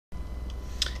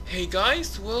Hey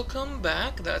guys, welcome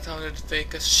back. That sounded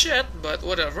fake as shit, but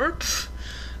whatever.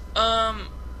 I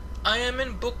am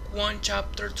in book 1,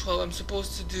 chapter 12. I'm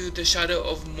supposed to do the Shadow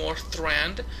of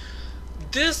Morthond.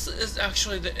 This is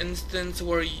actually the instance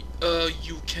where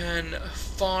you can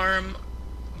farm,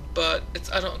 but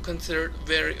I don't consider it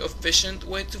very efficient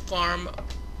way to farm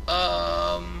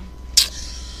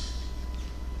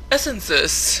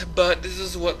essences, but this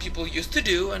is what people used to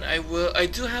do, and I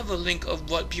do have a link of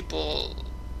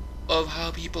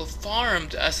how people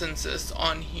farmed essences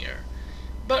on here.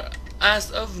 But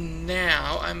as of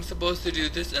now, I'm supposed to do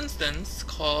this instance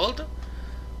called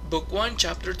Book 1,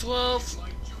 Chapter 12,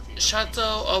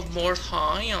 Shadow of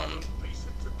Morthond.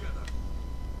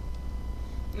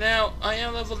 Now, I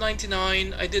am level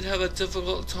 99. I did have a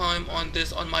difficult time on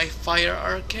this on my fire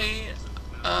arcade,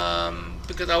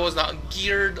 because I was not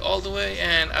geared all the way,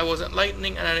 and I wasn't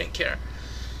lightning, and I didn't care.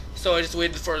 So I just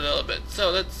waited for a little bit.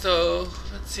 So let's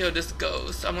see how this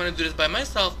goes. I'm gonna do this by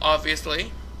myself,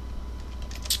 obviously.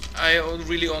 I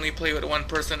really only play with one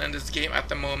person in this game at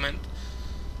the moment.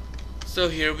 So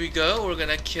here we go. We're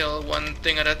gonna kill one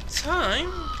thing at a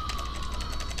time.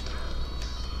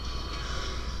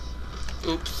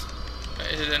 Oops.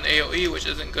 I did an AoE, which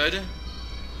isn't good.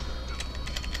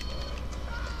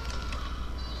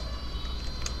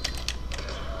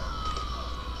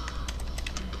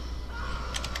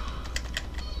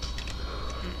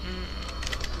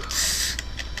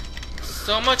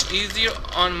 So much easier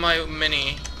on my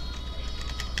mini.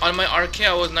 On my arcade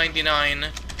I was 99,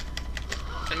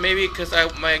 and maybe because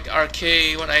my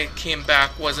arcade when I came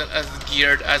back wasn't as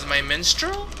geared as my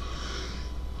Minstrel.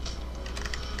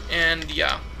 And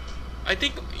yeah, I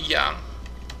think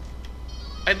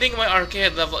my arcade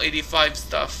had level 85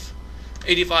 stuff,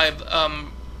 85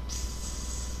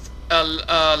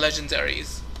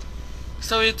 legendaries.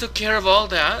 So it took care of all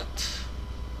that.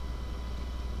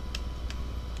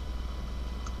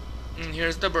 And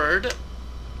here's the bird.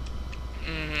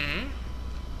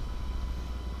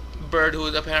 Bird who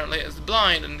apparently is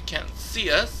blind and can't see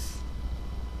us.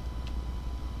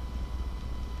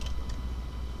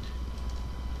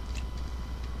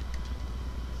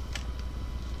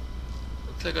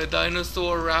 Looks like a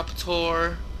dinosaur,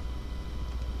 raptor,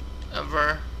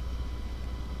 ever.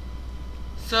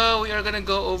 So we are gonna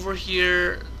go over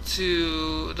here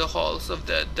to the halls of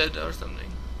dead or something.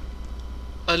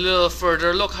 A little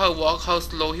further. Look how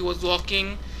slow he was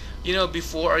walking. You know,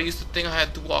 before I used to think I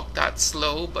had to walk that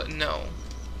slow, but no.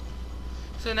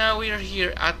 So now we are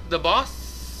here at the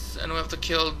boss, and we have to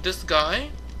kill this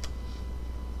guy.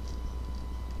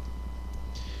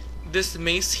 This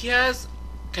mace he has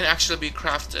can actually be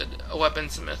crafted, a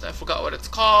weaponsmith. I forgot what it's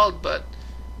called, but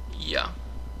yeah.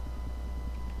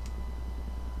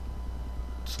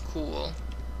 It's cool.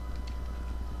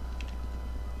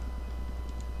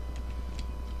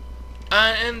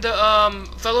 And in the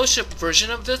fellowship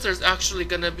version of this, there's actually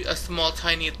gonna be a small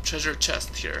tiny treasure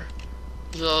chest here.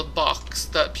 Little box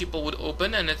that people would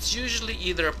open, and it's usually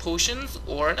either potions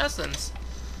or an essence.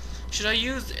 Should I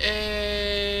use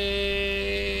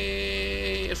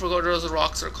I forgot what those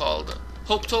rocks are called.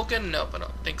 Hope token? Nope, I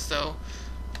don't think so.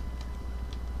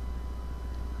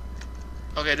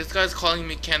 Okay, this guy's calling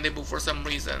me Candy Boo for some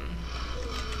reason.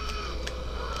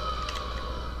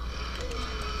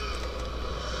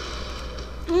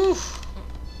 Oof.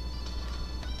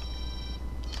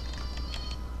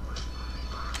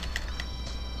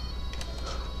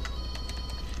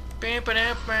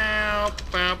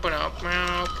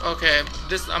 Okay,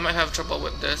 this I might have trouble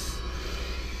with this,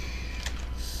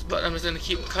 but I'm just gonna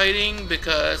keep kiting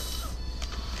because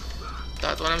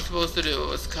that's what I'm supposed to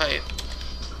do, is kite.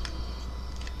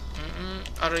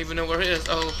 I don't even know where he is.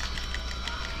 Oh,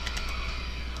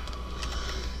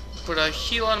 put a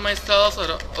heal on myself.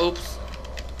 Oops.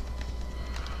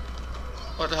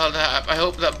 What the hell that? I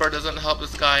hope that bird doesn't help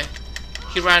this guy.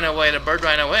 He ran away. The bird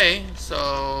ran away.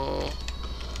 So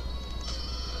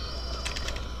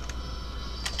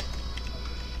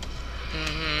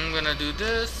I'm gonna do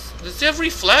this. Does he have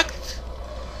reflect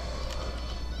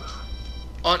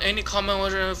on any common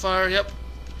weapon fire? Yep,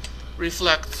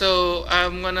 reflect. So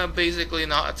I'm gonna basically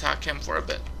not attack him for a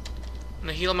bit. I'm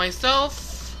gonna heal myself.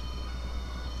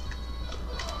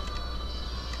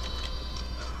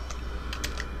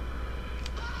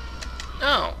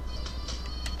 No,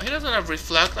 he doesn't have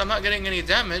reflect. I'm not getting any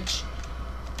damage.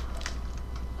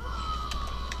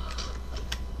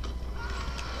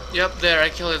 Yep, there, I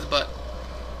kill his butt.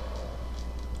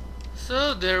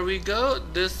 So there we go.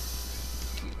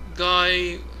 This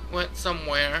guy went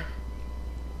somewhere.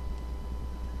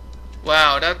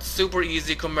 Wow, that's super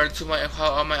easy compared to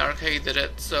how my arcade did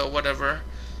it. So whatever.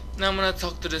 Now I'm gonna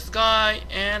talk to this guy,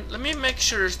 and let me make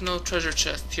sure there's no treasure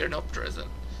chest here. Nope, there isn't.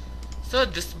 So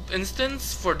this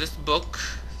instance for this book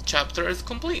chapter is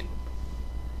complete.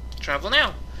 Travel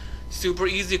now. Super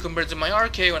easy compared to my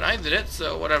RK when I did it,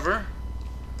 so whatever.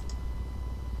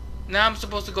 Now I'm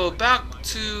supposed to go back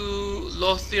to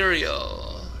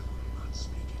Lothriel.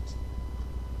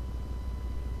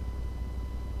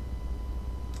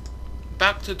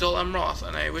 Back to Dol Amroth,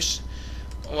 and I wish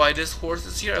why this horse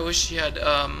is here. I wish he had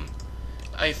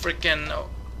a freaking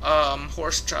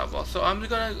horse travel. So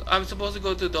I'm supposed to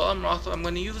go to Dol Amroth. I'm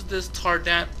gonna use this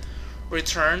Tardant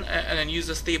return and then use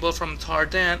the stable from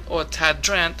Tardant or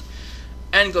Tadrant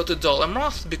and go to Dol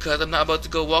Amroth because I'm not about to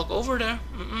go walk over there.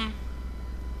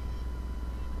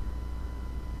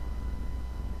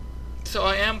 So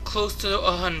I am close to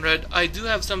 100. I do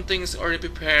have some things already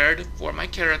prepared for my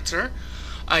character.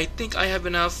 I think I have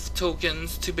enough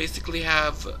tokens to basically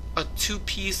have a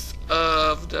 2-piece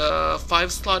of the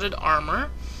 5-slotted armor.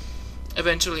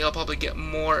 Eventually I'll probably get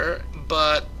more,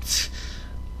 but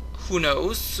who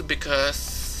knows,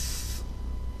 because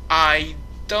I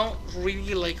don't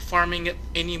really like farming it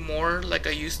anymore like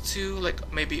I used to,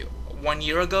 like maybe 1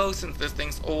 year ago, since this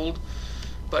thing's old.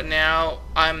 But now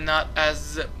I'm not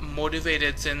as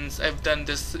motivated since I've done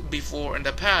this before in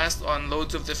the past on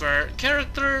loads of different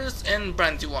characters in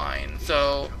Brandywine.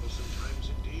 So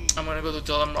I'm gonna go to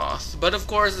Dol Amroth. But of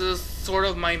course this is sort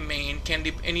of my main.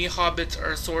 Any hobbits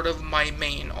are sort of my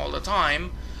main all the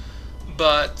time.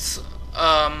 But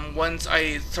once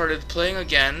I started playing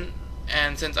again,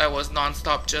 and since I was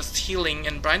non-stop just healing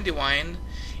in Brandywine,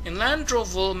 in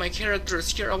Landroval, my characters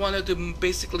here, I wanted to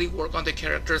basically work on the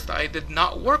characters that I did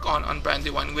not work on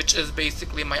Brandywine, which is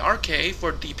basically my RK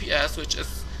for DPS, which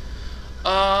is,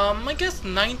 I guess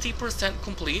 90%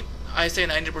 complete. I say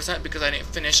 90% because I didn't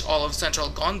finish all of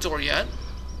Central Gondor yet.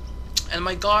 And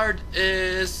my guard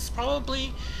is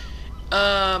probably,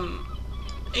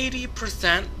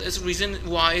 80%. This reason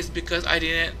why is because I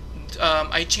didn't,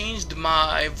 I changed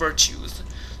my virtues.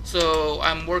 So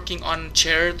I'm working on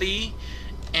charity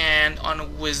and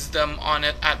on wisdom on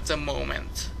it at the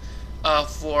moment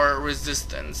for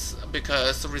resistance,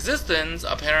 because resistance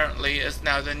apparently is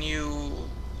now the new.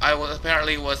 I was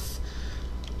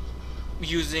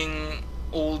using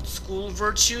old school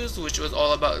virtues, which was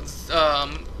all about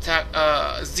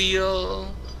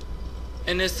zeal,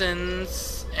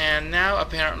 innocence, and now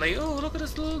apparently, oh, look at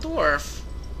this little dwarf,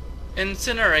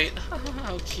 incinerate.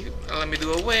 How cute. Let me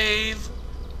do a wave.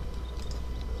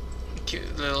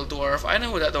 Cute little dwarf. I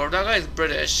know who that dwarf. That guy is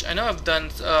British. I know I've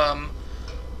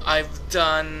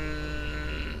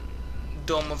done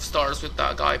Dome of Stars with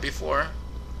that guy before.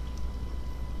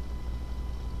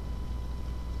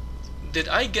 Did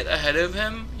I get ahead of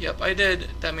him? Yep, I did.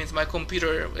 That means my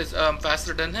computer is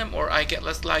faster than him, or I get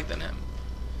less lag than him.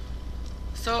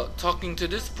 So talking to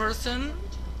this person,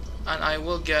 and I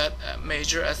will get a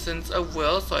major essence of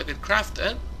will, so I could craft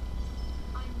it.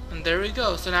 And there we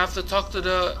go. So now I have to talk to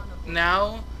the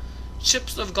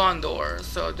ships of Gondor.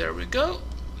 So there we go.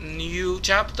 New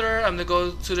chapter. I'm gonna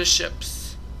go to the ships.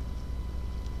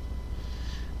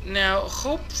 Now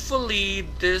hopefully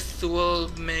this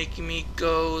will make me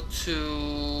go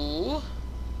to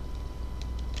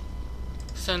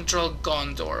Central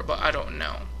Gondor, but I don't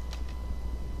know.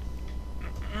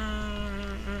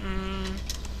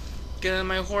 Get in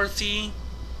my horsey.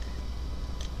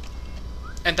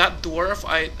 And that dwarf,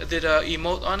 I did a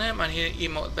emote on him, and he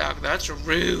emote back. That's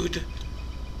rude.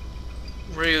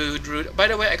 Rude. By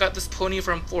the way, I got this pony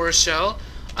from Forest Shell.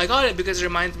 I got it because it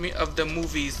reminds me of the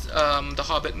movies, the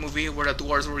Hobbit movie, where the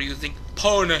dwarves were using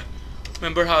pony.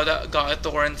 Remember how that guy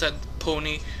Thorin said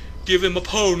pony? Give him a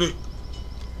pony.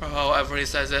 Or however he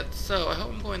says it. So I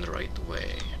hope I'm going the right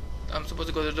way. I'm supposed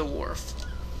to go to the wharf.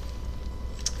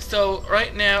 So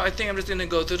right now I think I'm just gonna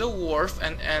go to the wharf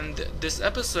and end this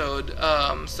episode.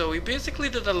 So we basically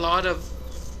did a lot of,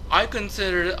 I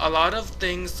considered a lot of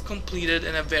things completed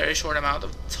in a very short amount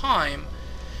of time.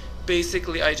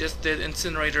 Basically I just did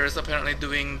incinerators, apparently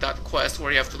doing that quest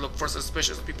where you have to look for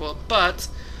suspicious people, but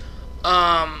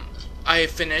I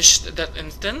finished that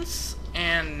instance,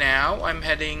 and now I'm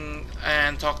heading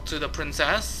and talk to the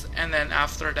princess, and then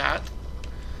after that,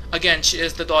 again, she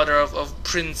is the daughter of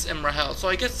Prince Imrahel, so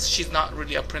I guess she's not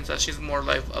really a princess. She's more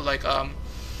like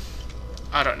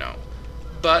I don't know.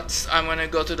 But I'm gonna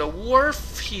go to the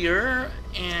wharf here,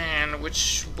 and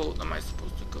which boat am I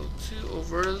supposed to go to?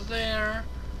 Over there.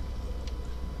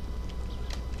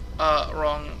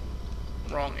 Wrong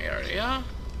area.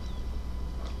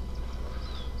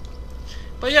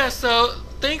 But yeah, so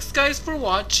thanks guys for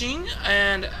watching,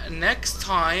 and next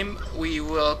time we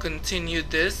will continue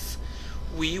this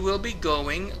we will be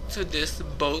going to this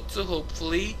boat to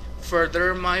hopefully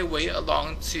further my way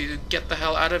along to get the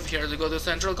hell out of here to go to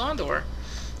Central Gondor.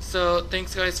 So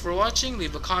thanks guys for watching.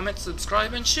 Leave a comment,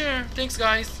 subscribe, and share. Thanks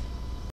guys.